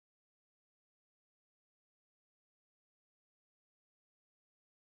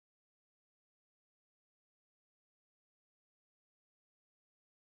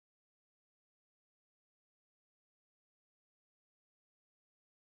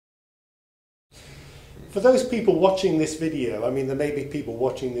for those people watching this video, I mean, there may be people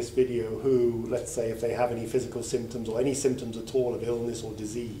watching this video who, let's say, if they have any physical symptoms or any symptoms at all of illness or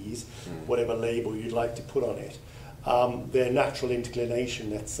disease, whatever label you'd like to put on it, their natural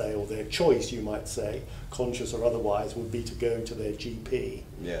inclination, let's say, or their choice, you might say, conscious or otherwise, would be to go to their GP.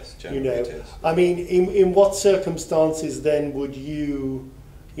 Yes, generally it is. I mean, in what circumstances then would you,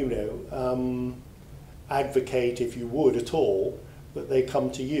 advocate, if you would at all, that they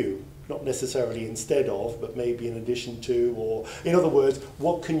come to you? Not necessarily instead of, but maybe in addition to, or in other words,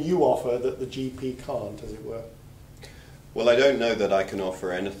 what can you offer that the GP can't, as it were? Well, I don't know that I can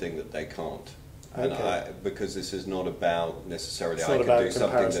offer anything that they can't. And Okay. because this is not about necessarily It's I not can about do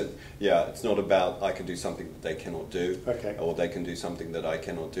something that, comparison. yeah, it's not about I can do something that they cannot do, Okay. or they can do something that I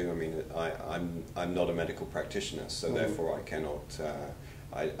cannot do. I mean, I'm not a medical practitioner, so therefore I cannot,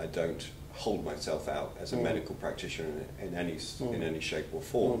 I don't hold myself out as a medical practitioner in any shape or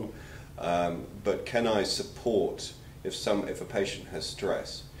form. But can I support, if a patient has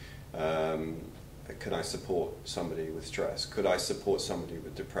stress, can I support somebody with stress? Could I support somebody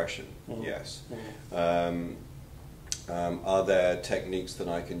with depression? Yes. Are there techniques that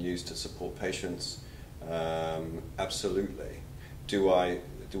I can use to support patients? Absolutely. Do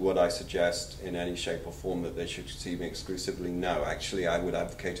what I suggest in any shape or form that they should see me exclusively? No. Actually, I would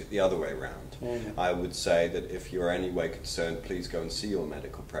advocate it the other way around. I would say that if you're any way concerned, please go and see your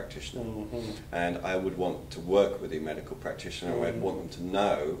medical practitioner. And I would want to work with a medical practitioner. I would want them to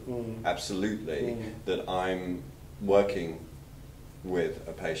know, absolutely, that I'm working with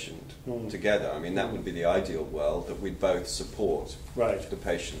a patient together. I mean, that would be the ideal world, that we'd both support the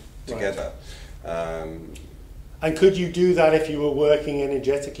patient together. And could you do that if you were working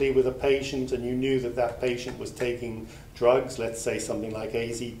energetically with a patient and you knew that that patient was taking drugs, let's say something like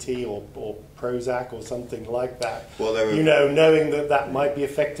AZT or Prozac or something like that? Well, knowing that that might be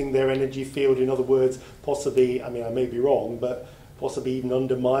affecting their energy field, in other words, possibly, I mean, I may be wrong, but possibly even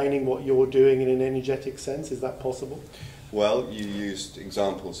undermining what you're doing in an energetic sense. Is that possible? Well, you used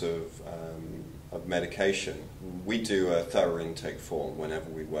examples of medication. We do a thorough intake form whenever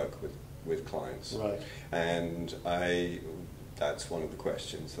we work with clients. Right. And that's one of the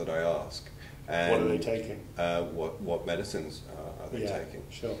questions that I ask. And what are they taking? What medicines are they taking?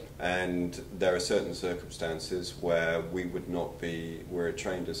 Sure. And there are certain circumstances where we would not be, we're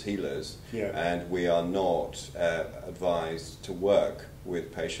trained as healers, and we are not advised to work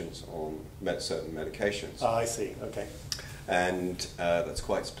with patients on certain medications. I see, okay. And that's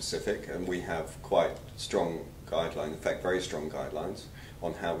quite specific, and we have quite strong guidelines, in fact very strong guidelines,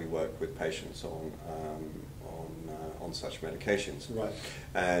 on how we work with patients on such medications. Right.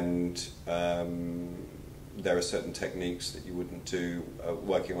 And there are certain techniques that you wouldn't do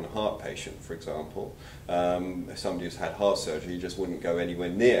working on a heart patient, for example. If somebody who's had heart surgery, you just wouldn't go anywhere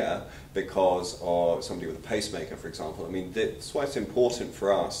near or somebody with a pacemaker, for example. I mean, that's why it's important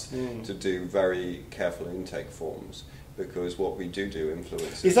for us to do very careful intake forms, because what we do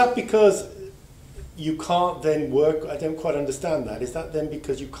influences. Is that because you can't then work, I don't quite understand that, is that then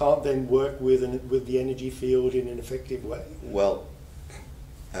because you can't then work with the energy field in an effective way? Well,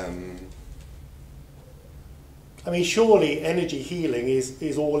 I mean, surely energy healing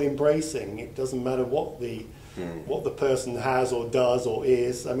is all embracing. It doesn't matter what the person has or does or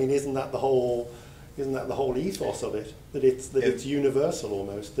is. I mean, isn't that the whole ethos of it? That it's universal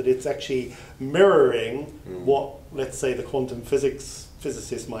almost. That it's actually mirroring what, let's say, the quantum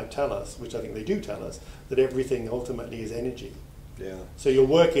physicists might tell us, which I think they do tell us, that everything ultimately is energy. Yeah. So you're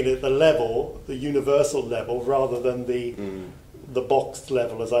working at the level, the universal level, rather than the boxed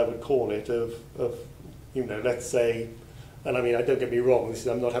level, as I would call it, of let's say, and I mean, don't get me wrong,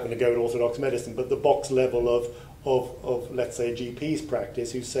 I'm not having to go to orthodox medicine, but the box level of let's say, a GP's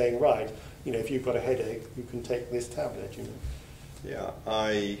practice, who's saying, right, if you've got a headache, you can take this tablet, Yeah,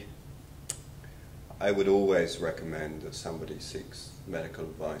 I would always recommend that somebody seeks medical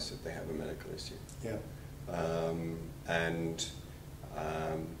advice if they have a medical issue. Yeah.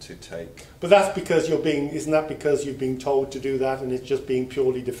 To take... But that's because isn't that because you've been told to do that, and it's just being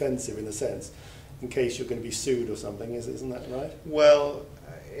purely defensive in a sense, in case you're going to be sued or something, isn't that right? Well,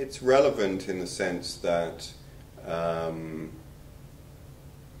 it's relevant in the sense that,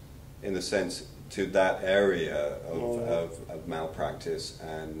 to that area of malpractice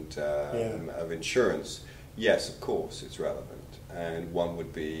and of insurance, yes, of course, it's relevant. And one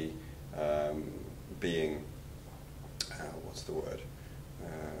would be being, what's the word?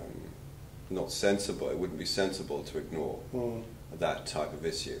 Not sensible. It wouldn't be sensible to ignore that type of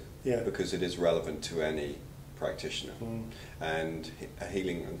issue, because it is relevant to any practitioner, and a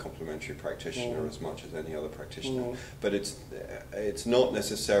healing and complementary practitioner as much as any other practitioner. But it's not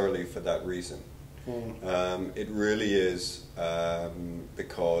necessarily for that reason. It really is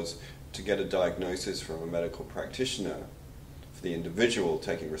because to get a diagnosis from a medical practitioner, for the individual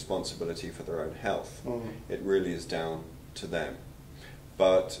taking responsibility for their own health, it really is down to them.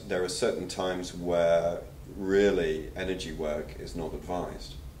 But there are certain times where really energy work is not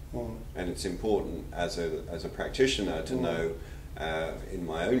advised. And it's important as a practitioner to know in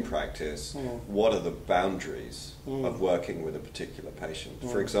my own practice what are the boundaries of working with a particular patient.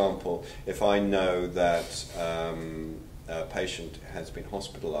 For example, if I know that a patient has been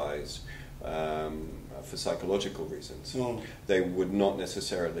hospitalized for psychological reasons, they would not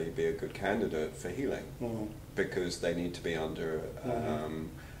necessarily be a good candidate for healing because they need to be under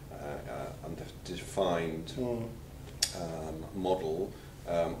defined model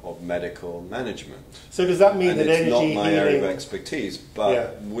of medical management. So does that mean and that it's energy not my healing... area of expertise,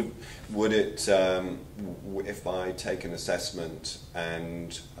 but would it, if I take an assessment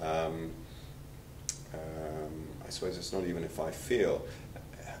and I suppose it's not even if I feel,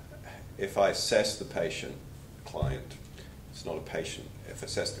 if I assess the client, it's not a patient, if I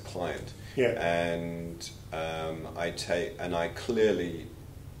assess the client, and I clearly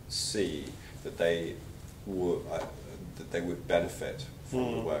see that they would benefit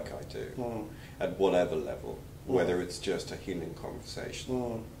from the work I do, at whatever level, whether it's just a healing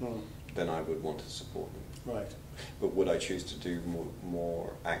conversation, then I would want to support them. Right. But would I choose to do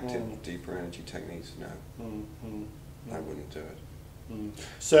more active, deeper energy techniques? No. I wouldn't do it.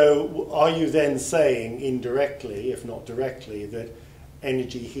 So are you then saying indirectly, if not directly, that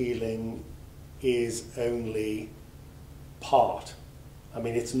energy healing is only part? I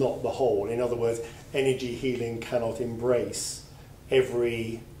mean, it's not the whole. In other words, energy healing cannot embrace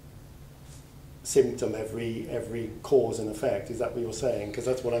every symptom, every cause and effect. Is that what you're saying? Because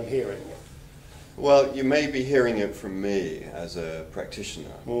that's what I'm hearing. Well, you may be hearing it from me as a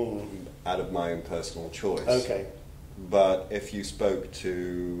practitioner, out of my own personal choice. Okay. But if you spoke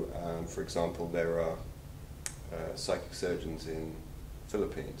to, for example, there are psychic surgeons in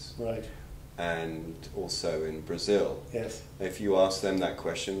Philippines, right, and also in Brazil. Yes. If you ask them that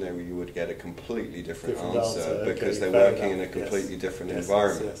question, you would get a completely different answer because okay, they're working in a completely different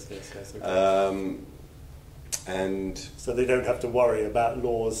environment. Yes, okay. And so they don't have to worry about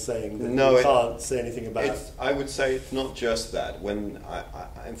laws saying that you can't say anything about. I would say it's not just that. When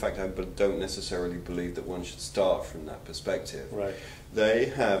in fact, I don't necessarily believe that one should start from that perspective. Right. They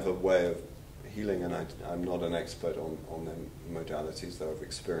have a way of healing, and I'm not an expert on the modalities, though I've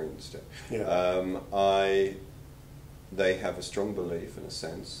experienced it. Yeah. They have a strong belief, in a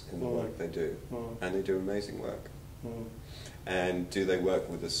sense, in the work they do, and they do amazing work. And do they work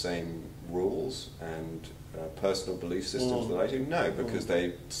with the same rules and personal belief systems that I do? No, because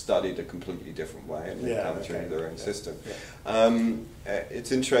they studied a completely different way and they've come through their own system. Yeah.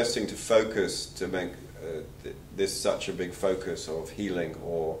 It's interesting to focus, to make this such a big focus of healing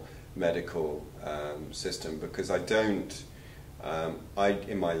or medical system, because I don't,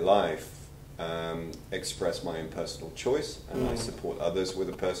 in my life, express my own personal choice, and I support others with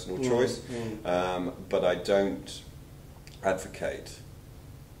a personal choice, but I don't advocate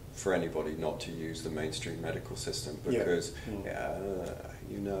for anybody not to use the mainstream medical system, because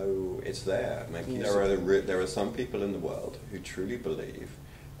you know, it's there. Maybe there are some people in the world who truly believe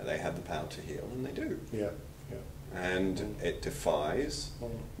they have the power to heal, and they do. And it defies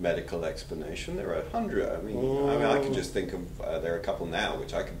medical explanation. There are 100. I mean, I can just think of there are a couple now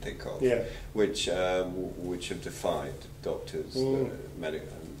which I can think of, which have defied doctors, the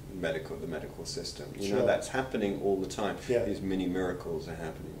medical system. You know, that's happening all the time. These mini miracles are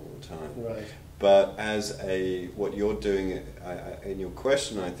happening all the time. Right. But as what you're doing in your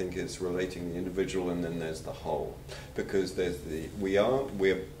question, I think, is relating the individual, and then there's the whole, because there's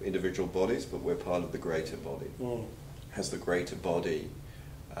we're individual bodies, but we're part of the greater body. Has the greater body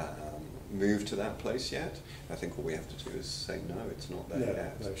moved to that place yet? I think what we have to do is say no, it's not there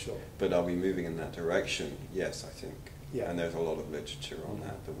yet. No, sure. But are we moving in that direction? Yes, I think. Yeah. And there's a lot of literature on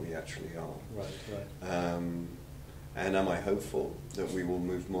that we actually are. Right. And am I hopeful that we will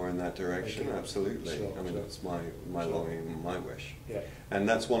move more in that direction? Okay. Absolutely. Sure, I mean, that's my longing and my wish. Yeah. And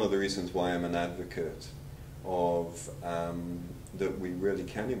that's one of the reasons why I'm an advocate of that we really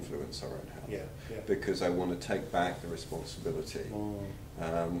can influence our own health. Because I want to take back the responsibility.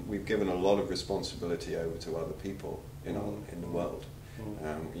 We've given a lot of responsibility over to other people in the world.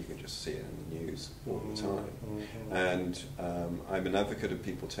 You can just see it in the news all the time. And I'm an advocate of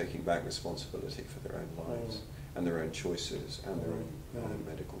people taking back responsibility for their own lives and their own choices and their own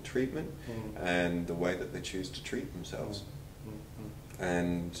medical treatment and the way that they choose to treat themselves.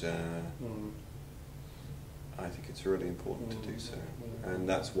 And I think it's really important to do so. And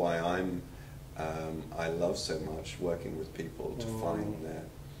that's why I'm I love so much working with people to find their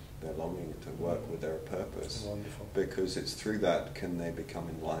longing, to work with their purpose. Wonderful. Because it's through that can they become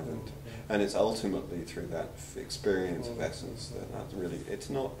enlivened, and it's ultimately through that experience of essence that really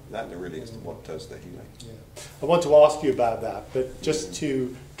is what does the healing. Yeah. I want to ask you about that, but just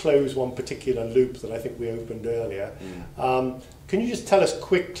to close one particular loop that I think we opened earlier, can you just tell us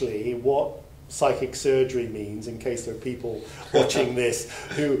quickly what psychic surgery means, in case there are people watching this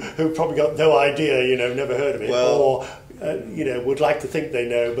who probably got no idea, never heard of it, or would like to think they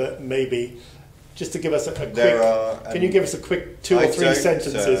know, but maybe just to give us a quick. Can you give us a quick 2 or 3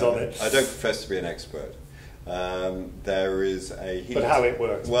 sentences on it? I don't profess to be an expert. There is a healing. But how it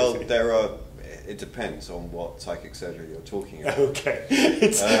works? Well, basically. It depends on what psychic surgery you're talking about. Okay. I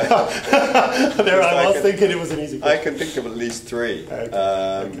was thinking it was an easy question. I can think of at least 3,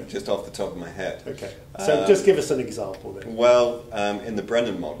 just off the top of my head. Okay. So just give us an example then. Well, in the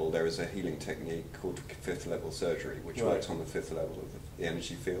Brennan model, there is a healing technique called 5th level surgery, which works on the 5th level of the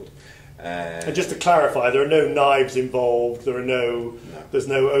energy field. And just to clarify, there are no knives involved. There's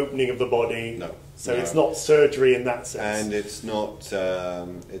no opening of the body. No. So it's not surgery in that sense. And it's not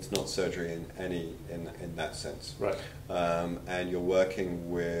surgery in that sense. Right. And you're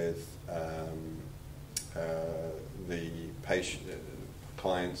working with the patient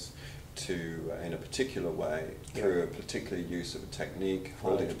clients in a particular way, through a particular use of a technique,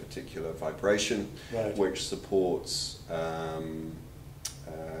 holding a particular vibration, which supports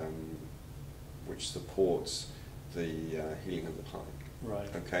the healing of the heart.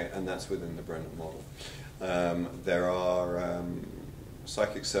 Right. Okay, and that's within the Brennan model. There are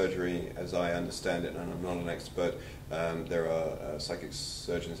psychic surgery, as I understand it, and I'm not an expert. There are psychic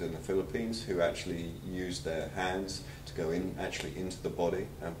surgeons in the Philippines who actually use their hands to go into the body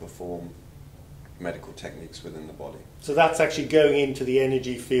and perform medical techniques within the body. So that's actually going into the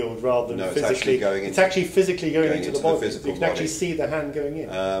energy field rather than physically. It's actually physically going into the body. You can actually see the hand going in.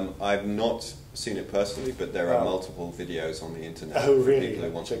 I've not seen it personally, but there are multiple videos on the internet for people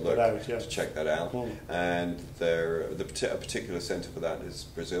who want to check that out. And a particular centre for that is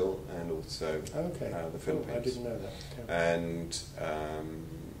Brazil and also the Philippines. I didn't know that. Okay. And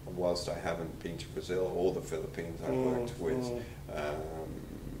whilst I haven't been to Brazil or the Philippines, I've worked with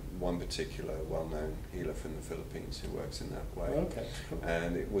one particular well-known healer from the Philippines who works in that way. Okay. Cool.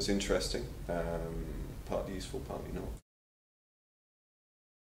 And it was interesting, partly useful, partly not.